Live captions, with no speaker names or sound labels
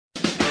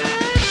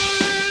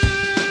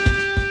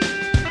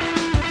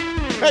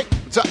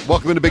What's up?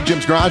 Welcome into Big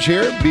Jim's Garage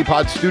here,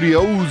 B-Pod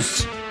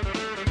Studios.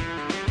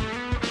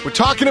 We're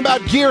talking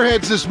about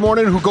gearheads this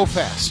morning who go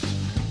fast.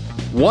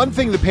 One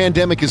thing the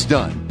pandemic has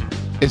done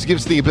is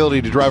gives the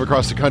ability to drive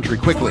across the country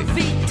quickly. Here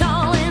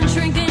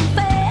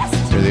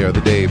they are, the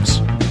Daves.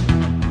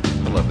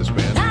 I love this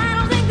band.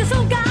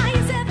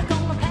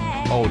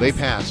 Oh, they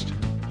passed.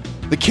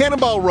 The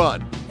Cannonball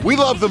Run. We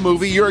love the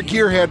movie. You're a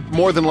gearhead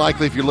more than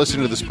likely if you're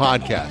listening to this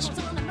podcast.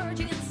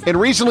 And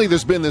recently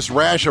there's been this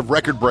rash of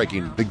record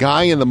breaking. The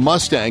guy in the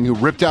Mustang who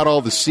ripped out all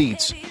the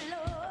seats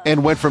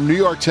and went from New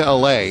York to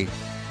L.A.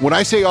 When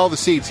I say all the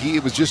seats,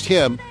 it was just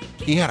him.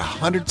 He had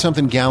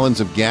 100-something gallons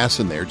of gas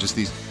in there, just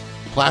these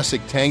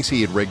plastic tanks he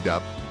had rigged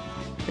up.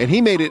 And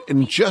he made it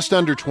in just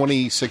under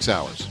 26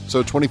 hours.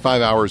 So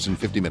 25 hours and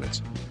 50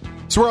 minutes.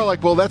 So we're all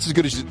like, well, that's as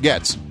good as it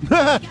gets.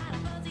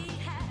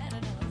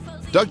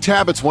 Doug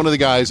Tabbitt's one of the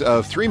guys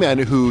of three men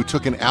who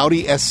took an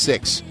Audi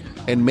S6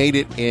 and made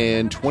it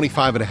in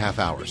 25 and a half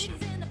hours.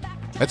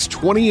 That's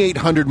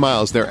 2,800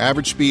 miles. Their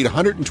average speed,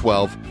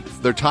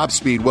 112. Their top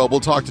speed, well,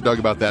 we'll talk to Doug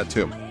about that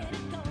too.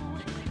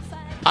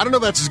 I don't know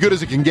if that's as good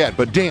as it can get,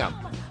 but damn.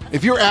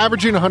 If you're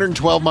averaging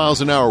 112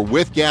 miles an hour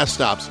with gas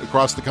stops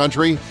across the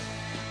country,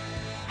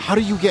 how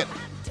do you get...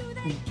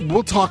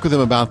 We'll talk with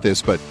him about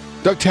this, but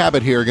Doug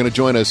Tabbitt here going to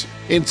join us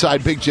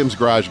inside Big Jim's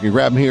Garage. You can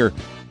grab him here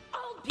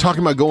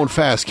talking about going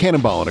fast,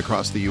 cannonballing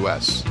across the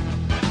U.S.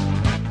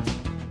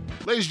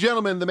 Ladies and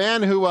gentlemen, the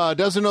man who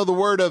doesn't know the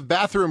word of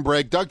bathroom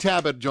break, Doug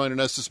Tabbitt, joining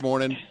us this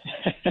morning.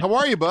 How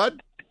are you,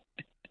 bud?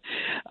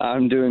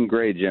 I'm doing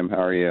great, Jim.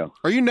 How are you?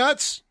 Are you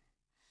nuts?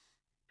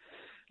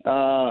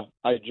 I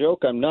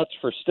joke I'm nuts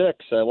for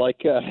sticks. I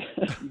like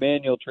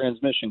manual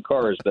transmission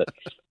cars, but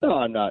no,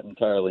 I'm not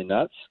entirely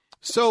nuts.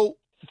 So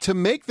to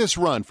make this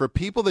run, for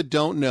people that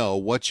don't know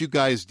what you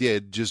guys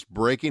did, just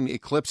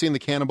eclipsing the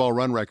Cannonball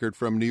Run record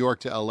from New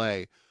York to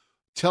L.A.,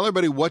 tell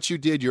everybody what you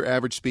did, your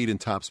average speed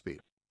and top speed.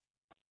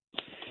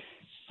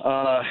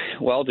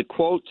 Well, to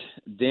quote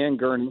Dan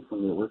Gurney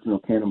from the original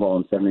Cannonball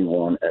in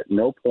 71, at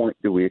no point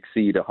do we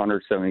exceed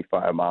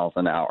 175 miles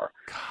an hour.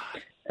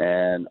 God.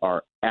 And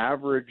our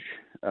average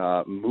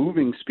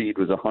moving speed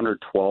was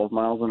 112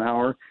 miles an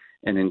hour,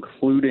 and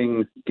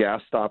including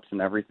gas stops and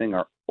everything,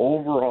 our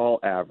overall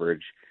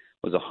average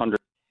was 100.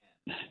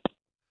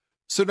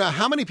 So now,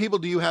 how many people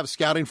do you have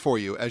scouting for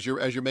you as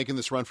you're making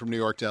this run from New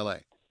York to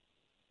L.A.?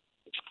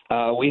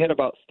 We had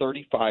about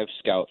 35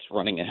 scouts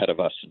running ahead of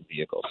us in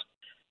vehicles.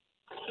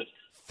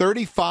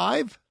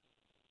 35?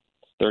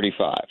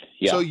 35,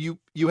 yeah. So you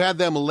had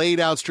them laid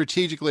out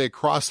strategically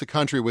across the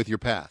country with your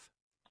path?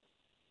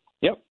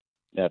 Yep,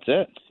 that's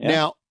it. Yeah.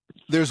 Now,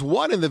 there's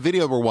one in the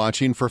video we're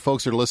watching for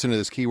folks that are listening to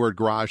this Keyword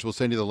Garage. We'll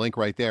send you the link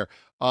right there.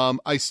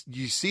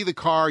 You see the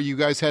car. You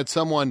guys had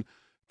someone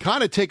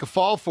kind of take a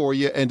fall for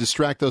you and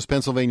distract those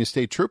Pennsylvania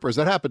State Troopers.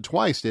 That happened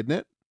twice, didn't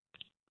it?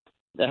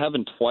 That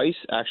happened twice,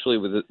 actually,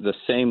 with the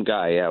same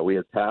guy. Yeah, we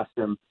had passed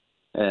him,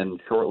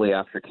 and shortly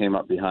after came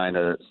up behind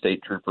a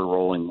state trooper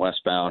rolling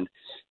westbound.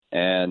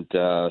 And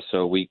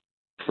so we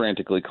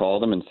frantically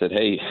called him and said,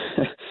 hey,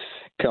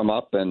 come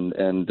up and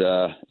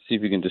see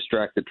if you can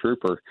distract the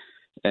trooper.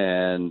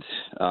 And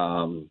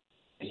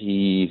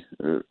he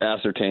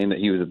ascertained that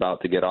he was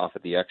about to get off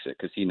at the exit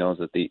because he knows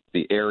that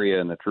the area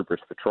and the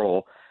troopers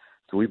patrol.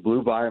 So we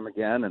blew by him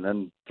again, and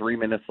then 3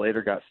 minutes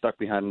later got stuck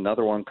behind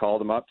another one,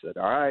 called him up, said,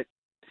 all right,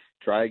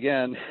 try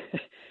again.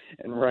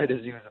 And right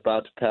as he was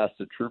about to pass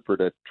the trooper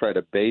to try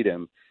to bait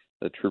him,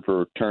 the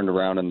trooper turned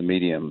around in the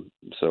medium.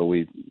 So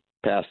we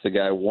passed the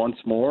guy once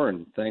more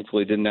and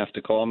thankfully didn't have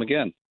to call him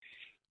again.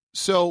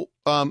 So,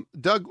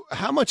 Doug,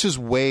 how much has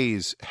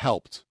Waze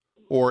helped?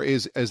 Or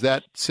is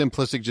that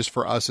simplistic just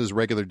for us as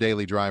regular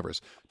daily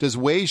drivers? Does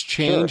Waze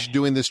change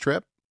doing this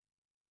trip?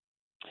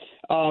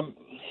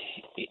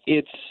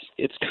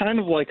 It's kind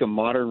of like a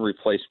modern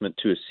replacement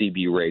to a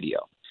CB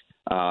radio.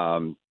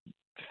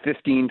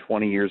 15,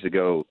 20 years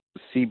ago,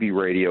 CB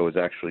radio was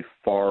actually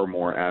far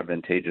more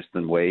advantageous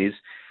than Waze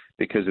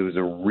because it was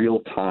a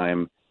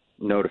real-time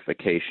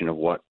notification of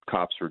what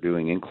cops were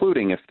doing,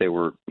 including if they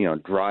were,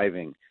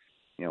 driving.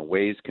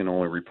 Waze can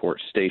only report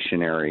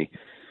stationary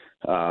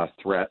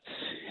threats,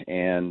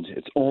 and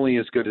it's only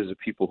as good as the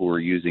people who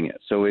are using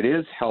it. So it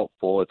is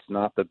helpful. It's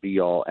not the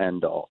be-all,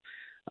 end-all.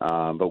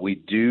 But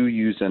we do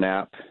use an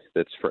app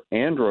that's for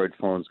Android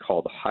phones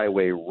called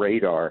Highway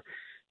Radar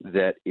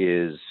that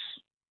is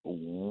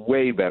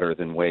way better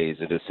than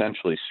Waze. It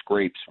essentially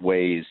scrapes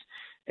Waze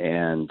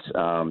and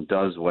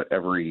does what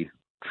every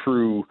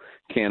true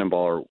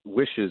cannonballer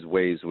wishes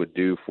Waze would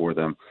do for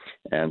them.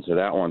 And so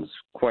that one's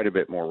quite a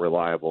bit more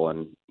reliable,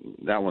 and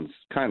that one's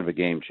kind of a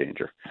game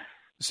changer.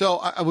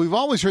 So we've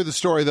always heard the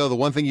story, though, the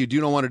one thing you do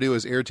not want to do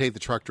is irritate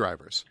the truck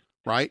drivers,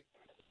 right?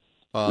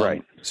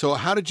 Right. So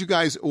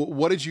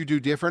what did you do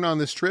different on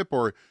this trip,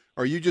 or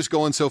are you just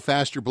going so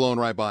fast you're blowing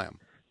right by them?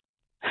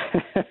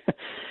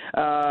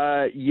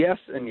 Yes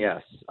and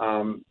yes.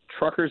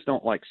 Truckers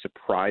don't like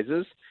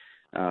surprises.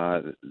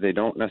 They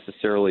don't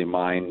necessarily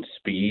mind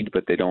speed,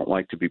 but they don't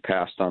like to be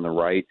passed on the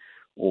right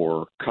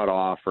or cut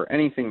off or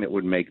anything that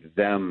would make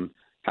them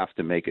have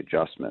to make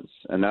adjustments.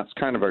 And that's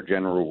kind of our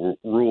general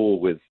rule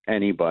with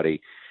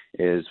anybody,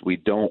 is we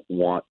don't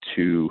want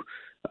to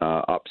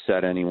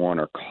upset anyone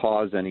or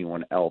cause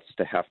anyone else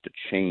to have to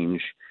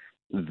change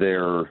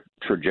their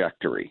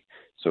trajectory.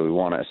 So we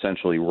want to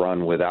essentially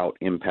run without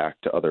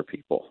impact to other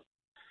people.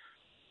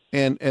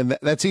 And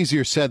that's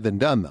easier said than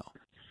done, though.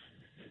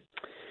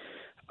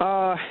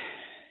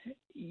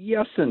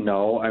 Yes and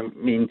no. I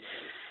mean,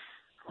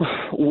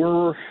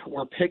 we're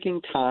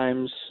picking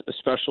times,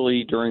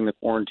 especially during the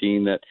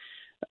quarantine, that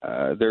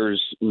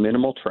there's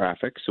minimal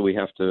traffic, so we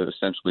have to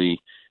essentially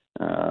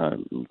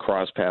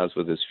cross paths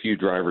with as few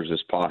drivers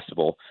as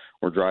possible.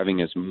 We're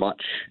driving as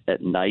much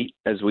at night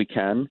as we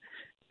can,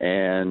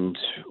 and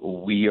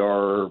we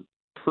are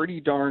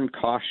pretty darn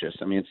cautious.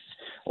 I mean,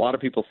 a lot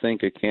of people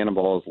think a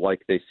cannonball is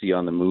like they see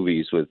on the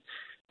movies, with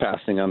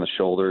passing on the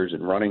shoulders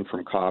and running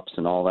from cops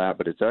and all that,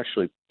 but it's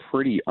actually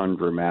pretty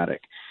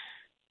undramatic.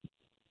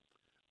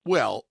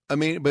 Well, I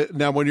mean, but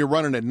now when you're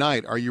running at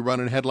night, are you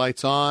running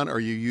headlights on? Are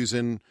you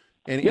using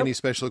any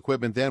special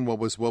equipment then? Or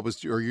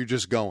are you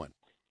just going?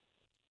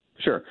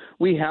 Sure.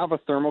 We have a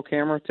thermal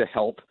camera to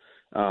help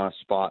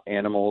spot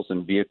animals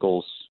and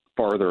vehicles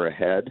farther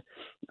ahead.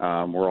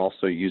 We're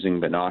also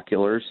using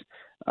binoculars,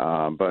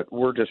 but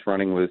we're just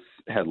running with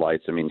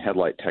headlights. I mean,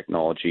 headlight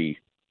technology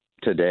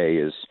today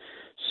is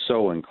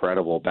so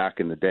incredible. Back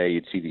in the day,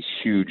 you'd see these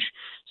huge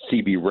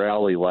CB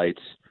rally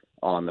lights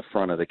on the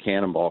front of the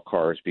Cannonball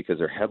cars because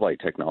their headlight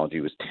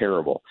technology was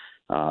terrible.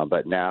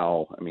 But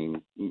now, I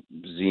mean,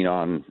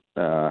 Xenon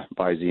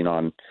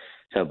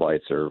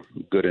headlights are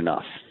good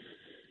enough.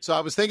 So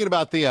I was thinking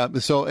about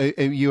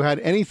you had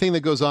anything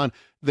that goes on.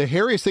 The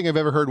hairiest thing I've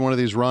ever heard in one of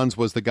these runs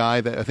was the guy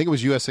that, I think it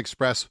was U.S.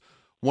 Express.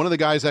 One of the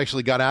guys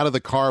actually got out of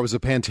the car. It was a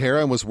Pantera,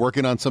 and was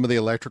working on some of the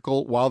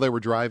electrical while they were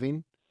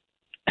driving.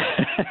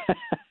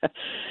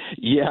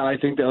 Yeah, I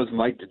think that was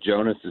Mike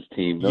DeJonas's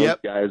team. Those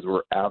guys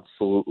were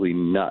absolutely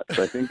nuts.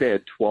 I think they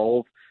had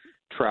 12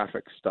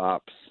 traffic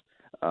stops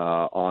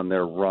on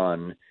their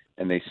run,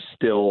 and they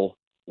still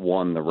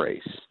won the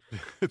race.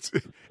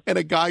 And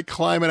a guy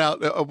climbing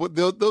out.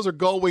 Those are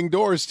gull wing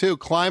doors, too,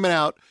 climbing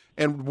out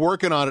and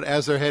working on it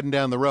as they're heading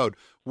down the road.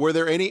 Were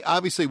there any,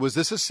 obviously, was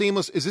this a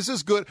seamless, is this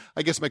as good?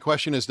 I guess my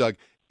question is, Doug,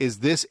 is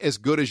this as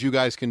good as you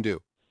guys can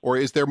do? Or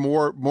is there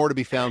more to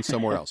be found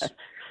somewhere else?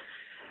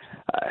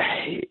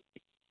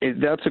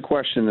 That's a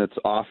question that's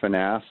often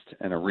asked,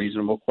 and a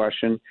reasonable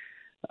question.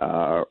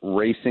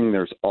 Racing,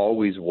 there's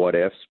always what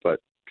ifs,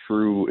 but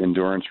true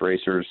endurance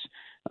racers,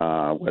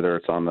 whether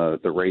it's on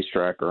the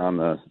racetrack or on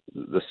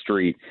the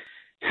street,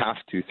 have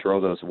to throw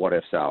those what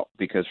ifs out,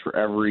 because for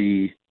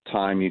every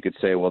time you could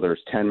say, well,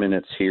 there's 10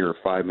 minutes here,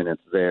 5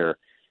 minutes there,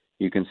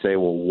 you can say,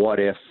 well, what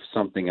if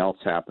something else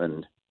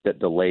happened that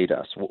delayed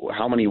us?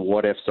 How many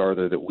what ifs are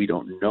there that we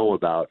don't know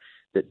about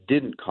that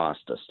didn't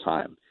cost us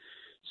time?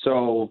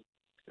 So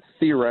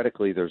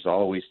theoretically, there's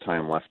always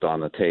time left on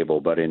the table,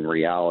 but in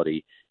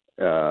reality,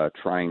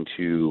 trying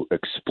to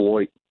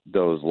exploit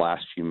those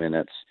last few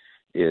minutes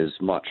is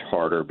much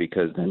harder,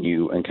 because then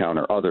you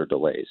encounter other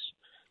delays.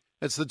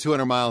 That's the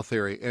 200-mile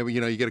theory.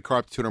 You know, you get a car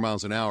up to 200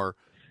 miles an hour,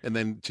 and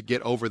then to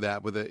get over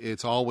that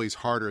it's always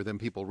harder than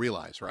people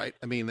realize, right?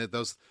 I mean,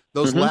 those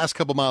last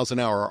couple miles an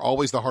hour are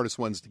always the hardest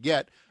ones to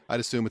get. I'd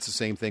assume it's the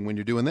same thing when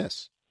you're doing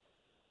this.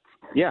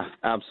 Yeah,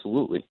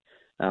 absolutely.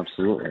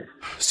 Absolutely.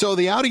 So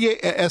the Audi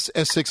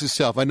S6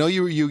 itself, I know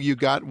you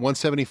got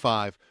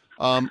 175.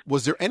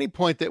 Was there any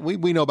point that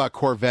we know about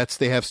Corvettes?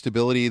 They have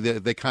stability.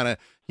 They kind of,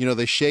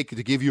 they shake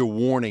to give you a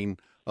warning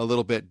a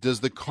little bit.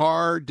 Did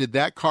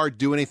that car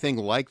do anything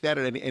like that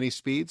at any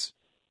speeds?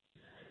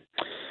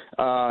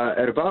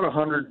 At about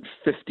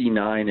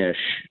 159-ish,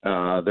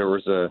 there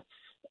was a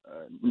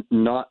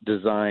not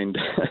designed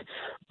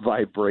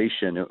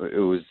vibration. It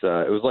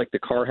was like the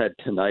car had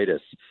tinnitus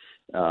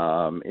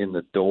in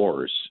the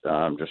doors,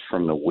 just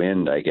from the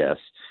wind, I guess.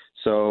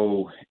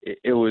 So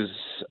it was,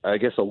 I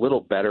guess, a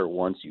little better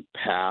once you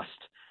passed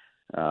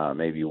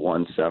maybe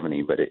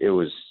 170, but it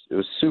was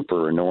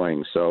super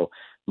annoying. So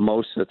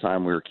most of the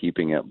time we were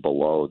keeping it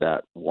below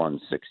that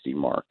 160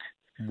 mark.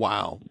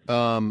 Wow.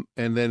 And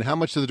then how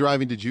much of the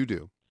driving did you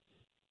do?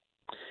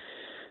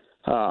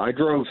 I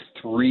drove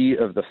 3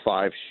 of the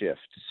 5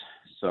 shifts.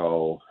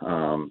 So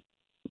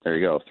there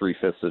you go,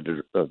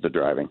 3/5 of the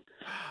driving.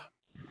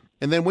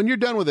 And then when you're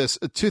done with this,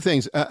 2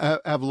 things.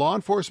 Have law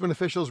enforcement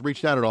officials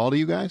reached out at all to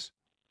you guys?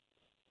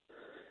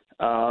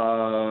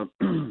 Off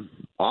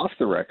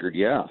the record,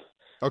 yeah.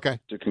 Okay.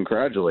 To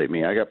congratulate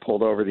me. I got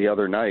pulled over the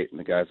other night, and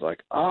the guy's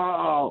like,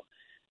 "Oh,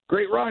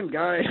 great run,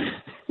 guy."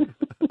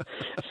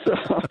 So,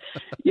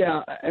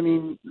 yeah, I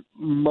mean,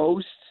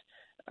 most,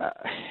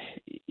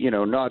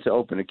 not to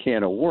open a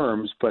can of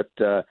worms, but,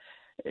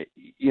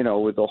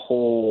 with the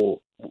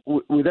whole,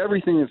 with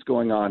everything that's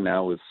going on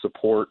now with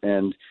support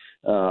and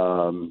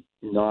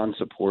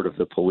non-support of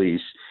the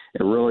police,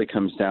 it really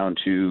comes down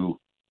to,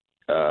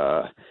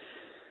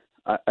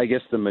 I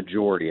guess, the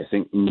majority. I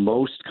think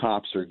most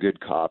cops are good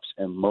cops,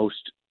 and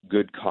most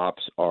good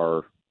cops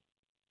are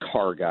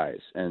car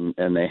guys, and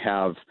they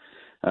have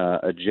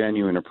a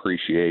genuine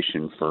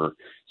appreciation for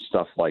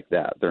stuff like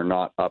that. They're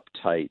not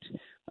uptight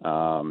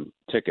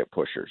ticket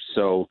pushers.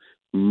 So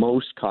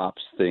most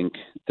cops think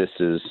this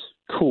is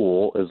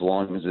cool as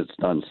long as it's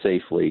done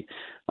safely.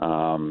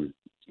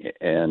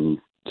 And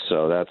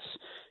so that's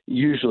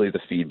usually the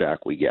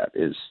feedback we get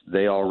is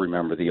they all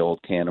remember the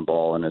old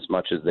cannonball. And as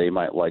much as they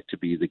might like to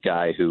be the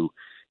guy who,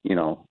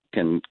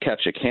 can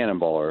catch a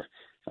cannonballer,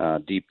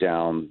 deep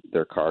down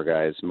their car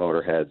guys,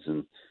 motorheads,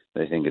 and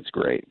they think it's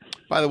great.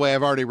 By the way,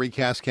 I've already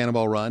recast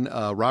Cannonball Run.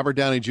 Robert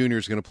Downey Jr.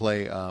 is going to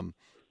play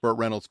Burt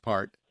Reynolds'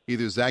 part,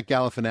 either Zach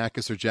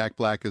Galifianakis or Jack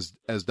Black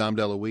as Dom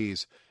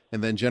DeLuise,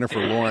 and then Jennifer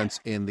Lawrence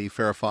in the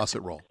Farrah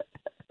Fawcett role.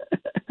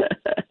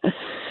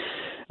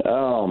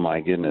 Oh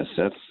my goodness,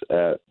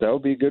 that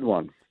would be a good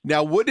one.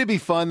 Now, wouldn't it be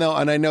fun though?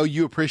 And I know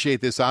you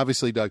appreciate this,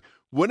 obviously, Doug.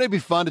 Wouldn't it be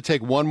fun to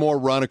take one more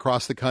run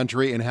across the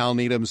country in Hal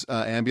Needham's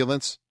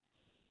ambulance?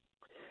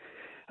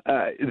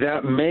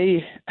 That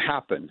may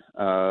happen.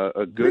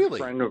 A good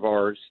friend of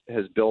ours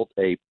has built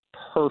a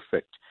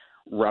perfect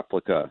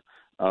replica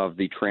of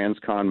the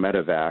Transcon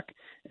Medevac,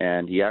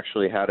 and he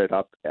actually had it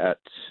up at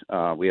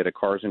we had a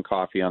Cars and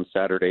Coffee on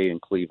Saturday in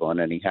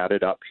Cleveland, and he had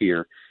it up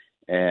here,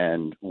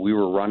 and we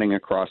were running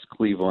across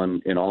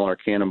Cleveland in all our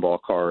Cannonball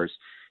cars.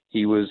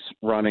 He was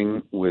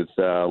running with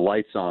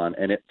lights on,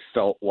 and it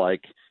felt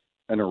like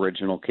an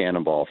original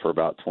Cannonball for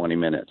about 20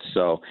 minutes.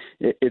 So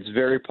it's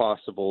very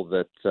possible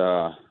that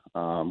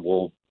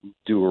we'll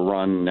do a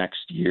run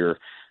next year,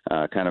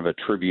 kind of a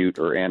tribute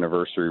or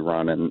anniversary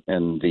run,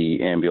 and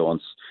the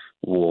ambulance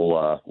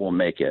will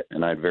make it.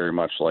 And I'd very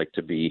much like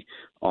to be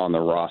on the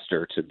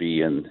roster to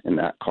be in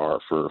that car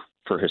for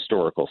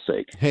historical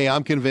sake. Hey,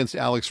 I'm convinced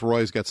Alex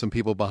Roy's got some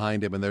people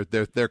behind him, and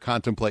they're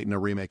contemplating a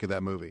remake of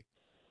that movie.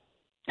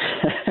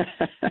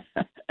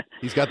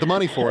 He's got the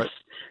money for it.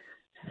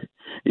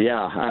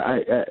 Yeah,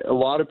 a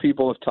lot of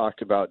people have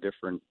talked about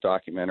different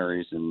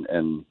documentaries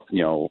and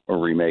a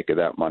remake of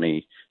that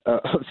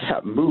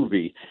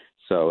movie.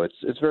 So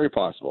it's very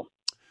possible.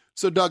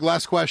 So, Doug,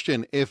 last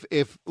question: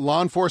 If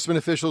law enforcement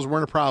officials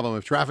weren't a problem,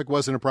 if traffic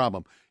wasn't a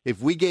problem,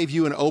 if we gave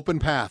you an open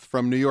path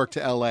from New York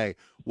to L.A.,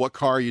 what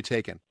car are you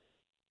taking?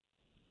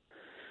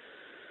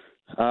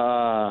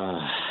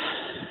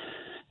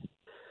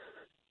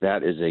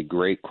 That is a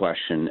great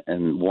question,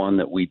 and one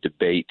that we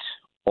debate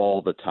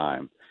all the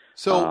time.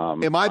 So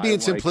am I being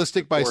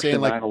simplistic by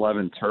saying like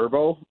 911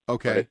 Turbo?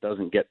 Okay. But it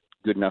doesn't get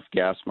good enough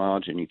gas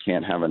mileage, and you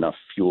can't have enough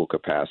fuel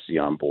capacity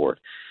on board.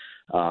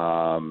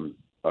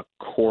 A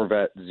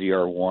Corvette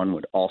ZR1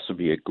 would also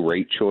be a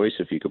great choice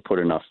if you could put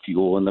enough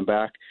fuel in the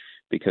back,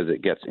 because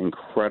it gets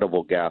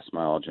incredible gas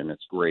mileage and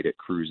it's great at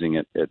cruising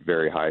at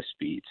very high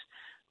speeds.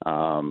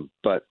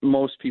 But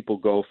most people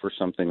go for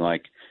something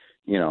like,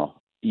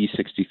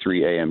 E63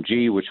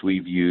 AMG, which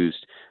we've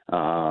used,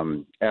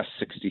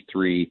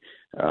 S63,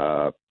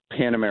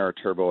 Panamera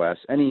Turbo S,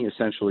 any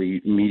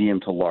essentially medium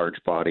to large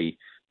body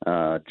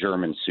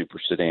German super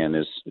sedan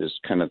is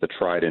kind of the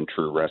tried and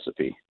true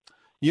recipe.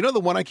 You know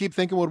the one I keep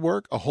thinking would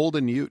work? A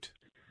Holden Ute.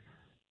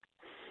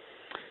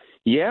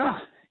 Yeah.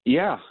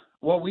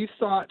 Well, we've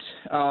thought,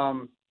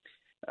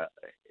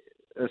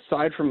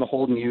 aside from the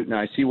Holden Ute, and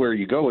I see where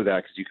you go with that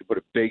because you could put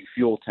a big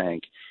fuel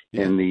tank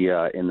in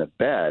the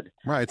bed.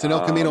 Right, it's an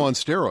El Camino on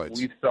steroids.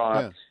 We've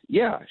thought,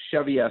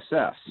 Chevy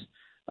SS.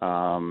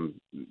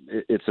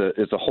 It's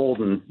a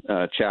Holden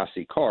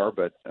chassis car,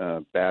 but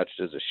badged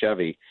as a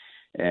Chevy,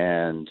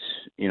 and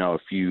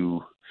if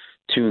you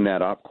tune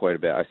that up quite a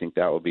bit, I think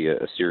that would be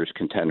a serious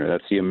contender.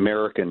 That's the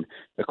American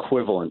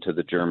equivalent to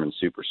the German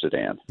super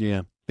sedan.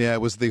 Yeah, it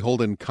was the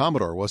Holden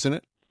Commodore, wasn't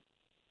it?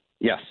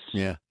 Yes.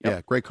 Yeah,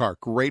 great car,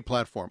 great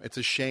platform. It's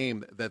a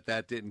shame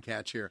that didn't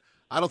catch here.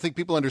 I don't think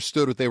people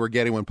understood what they were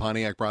getting when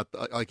Pontiac brought,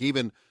 like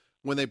even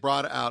when they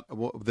brought out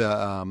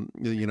the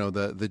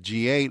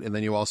G8, and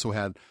then you also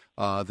had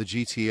the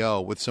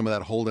GTO with some of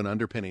that Holden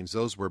underpinnings.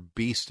 Those were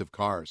beasts of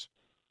cars.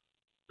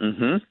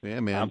 Mm-hmm.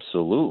 Yeah, man.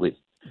 Absolutely.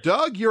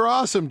 Doug, you're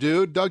awesome,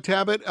 dude. Doug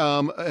Tabbitt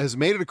has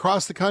made it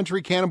across the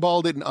country,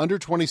 cannonballed it in under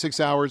 26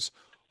 hours,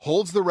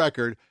 holds the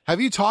record. Have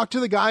you talked to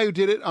the guy who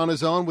did it on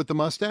his own with the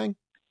Mustang?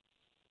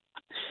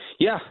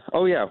 Yeah.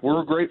 Oh, yeah.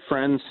 We're great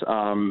friends.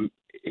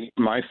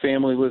 My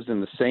family lives in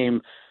the same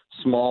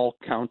small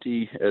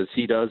county as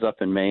he does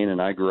up in Maine,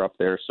 and I grew up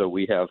there, so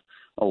we have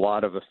a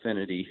lot of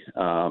affinity,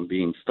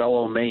 being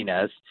fellow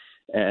Mainers,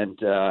 and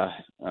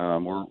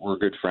we're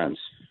good friends.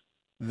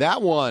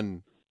 That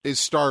one is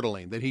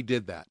startling that he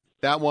did that.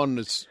 That one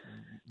is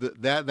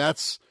that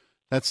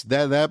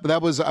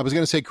was, I was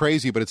going to say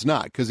crazy, but it's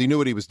not, because he knew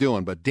what he was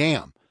doing. But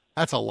damn,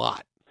 that's a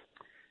lot.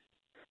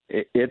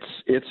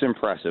 It's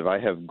impressive. I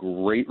have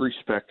great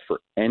respect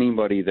for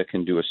anybody that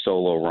can do a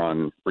solo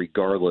run,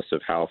 regardless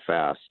of how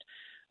fast.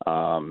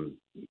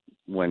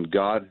 When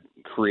God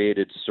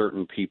created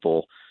certain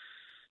people,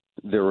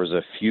 there was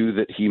a few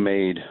that he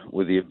made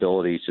with the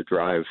ability to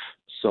drive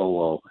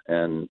solo,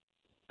 and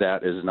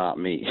that is not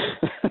me.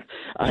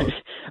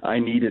 I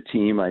need a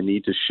team. I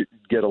need to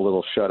get a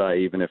little shut-eye,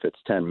 even if it's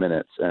 10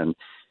 minutes. And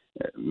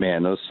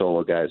man, those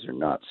solo guys are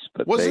nuts.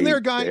 But Wasn't there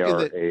a guy they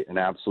are an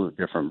absolute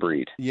different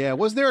breed. Yeah,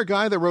 wasn't there a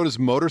guy that rode his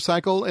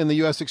motorcycle in the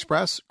U.S.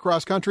 Express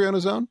cross country on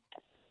his own?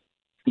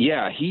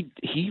 Yeah,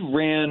 he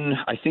ran,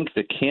 I think,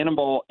 the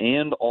Cannonball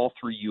and all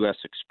 3 U.S.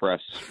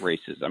 Express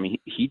races. I mean,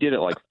 he did it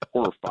like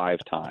 4 or 5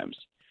 times.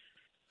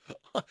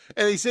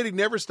 And he said he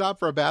never stopped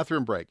for a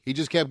bathroom break. He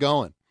just kept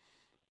going.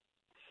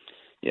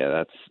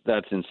 Yeah,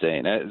 that's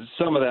insane.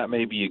 Some of that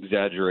may be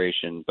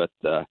exaggeration, but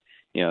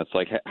it's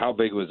like how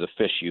big was a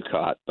fish you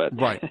caught? But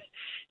right.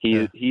 he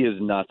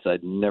is nuts.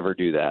 I'd never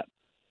do that.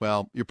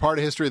 Well, you're part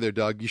of history there,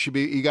 Doug.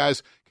 You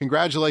guys,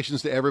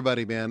 congratulations to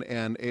everybody, man.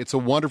 And it's a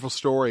wonderful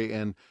story,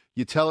 and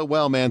you tell it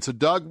well, man. So,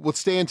 Doug, let's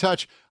stay in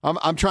touch.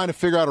 I'm trying to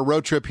figure out a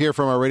road trip here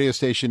from our radio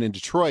station in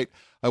Detroit.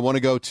 I want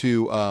to go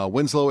to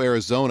Winslow,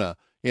 Arizona,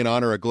 in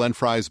honor of Glenn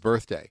Fry's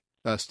birthday.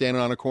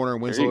 Standing on a corner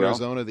in Winslow,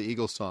 Arizona, the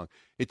Eagles song.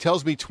 It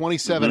tells me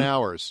 27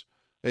 hours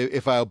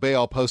if I obey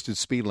all posted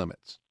speed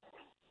limits.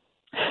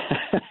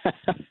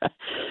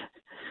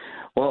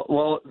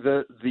 Well,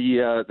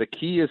 the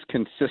key is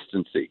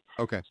consistency.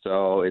 Okay.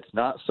 So it's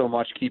not so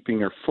much keeping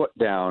your foot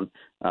down,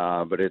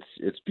 but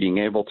it's being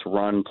able to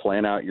run,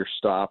 plan out your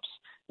stops,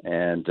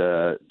 and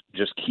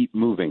just keep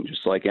moving.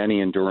 Just like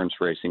any endurance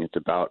racing, it's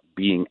about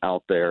being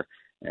out there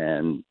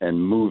and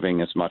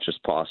moving as much as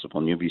possible.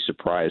 And you'll be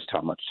surprised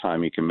how much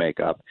time you can make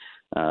up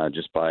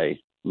just by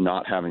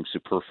not having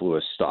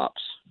superfluous stops.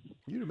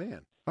 You're the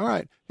man. All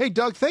right. Hey,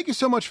 Doug, thank you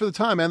so much for the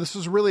time, man. This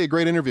was really a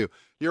great interview.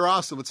 You're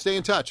awesome. Let's stay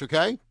in touch,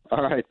 okay?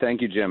 All right.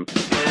 Thank you, Jim.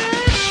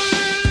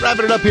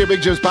 Wrapping it up here,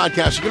 Big Jim's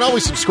Podcast. You can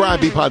always subscribe,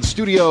 BPod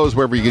Studios,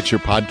 wherever you get your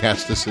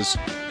podcast. This is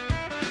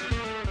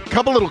a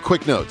couple little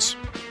quick notes.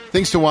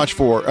 Things to watch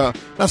for,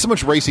 not so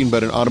much racing,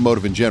 but in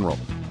automotive in general.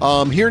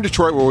 Here in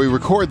Detroit, where we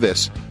record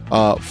this,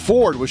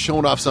 Ford was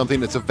showing off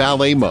something that's a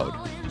valet mode.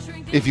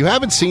 If you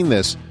haven't seen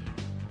this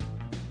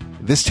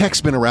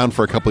tech's been around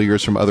for a couple of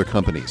years from other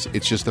companies.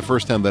 It's just the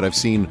first time that I've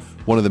seen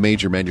one of the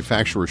major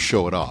manufacturers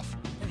show it off.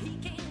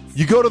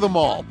 You go to the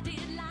mall.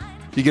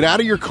 You get out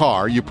of your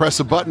car. You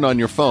press a button on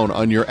your phone,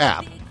 on your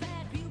app.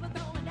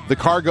 The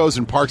car goes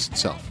and parks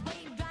itself.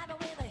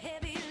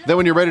 Then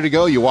when you're ready to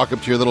go, you walk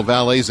up to your little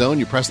valet zone.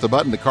 You press the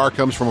button. The car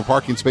comes from a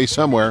parking space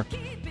somewhere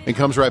and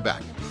comes right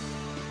back.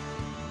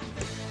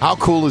 How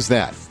cool is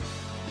that?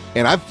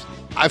 And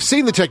I've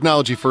seen the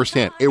technology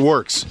firsthand. It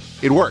works.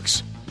 It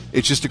works.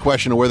 It's just a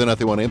question of whether or not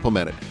they want to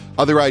implement it.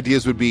 Other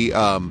ideas would be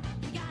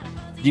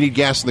you need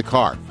gas in the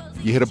car.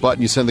 You hit a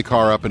button, you send the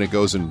car up, and it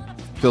goes and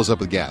fills up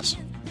with gas.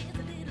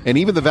 And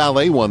even the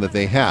valet one that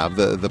they have,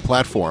 the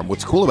platform,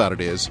 what's cool about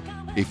it is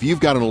if you've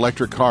got an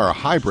electric car, a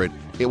hybrid,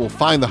 it will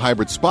find the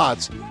hybrid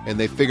spots, and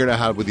they figured out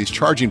how with these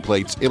charging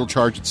plates, it'll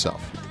charge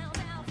itself.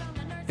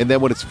 And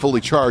then when it's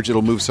fully charged,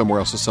 it'll move somewhere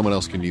else so someone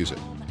else can use it.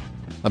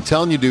 I'm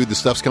telling you, dude, the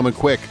stuff's coming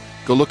quick.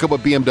 Go look up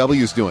what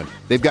BMW's doing.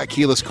 They've got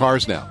keyless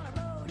cars now.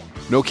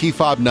 No key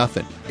fob,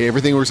 nothing.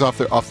 Everything works off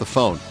the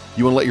phone.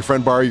 You want to let your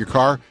friend borrow your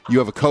car? You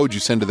have a code you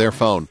send to their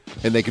phone,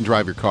 and they can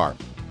drive your car.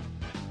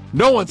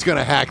 No one's going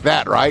to hack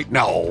that, right?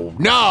 No.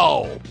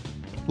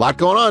 A lot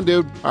going on,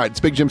 dude. All right, it's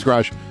Big Jim's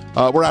Garage.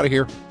 We're out of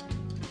here.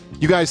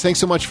 You guys, thanks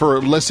so much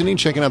for listening,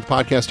 checking out the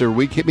podcast every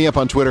week. Hit me up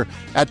on Twitter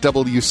at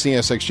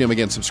WCSXJim.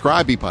 Again,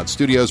 subscribe, BPod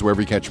Studios,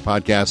 wherever you catch your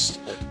podcasts,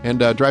 and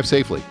drive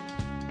safely,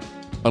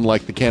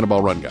 unlike the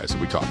Cannonball Run guys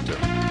that we talked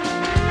to.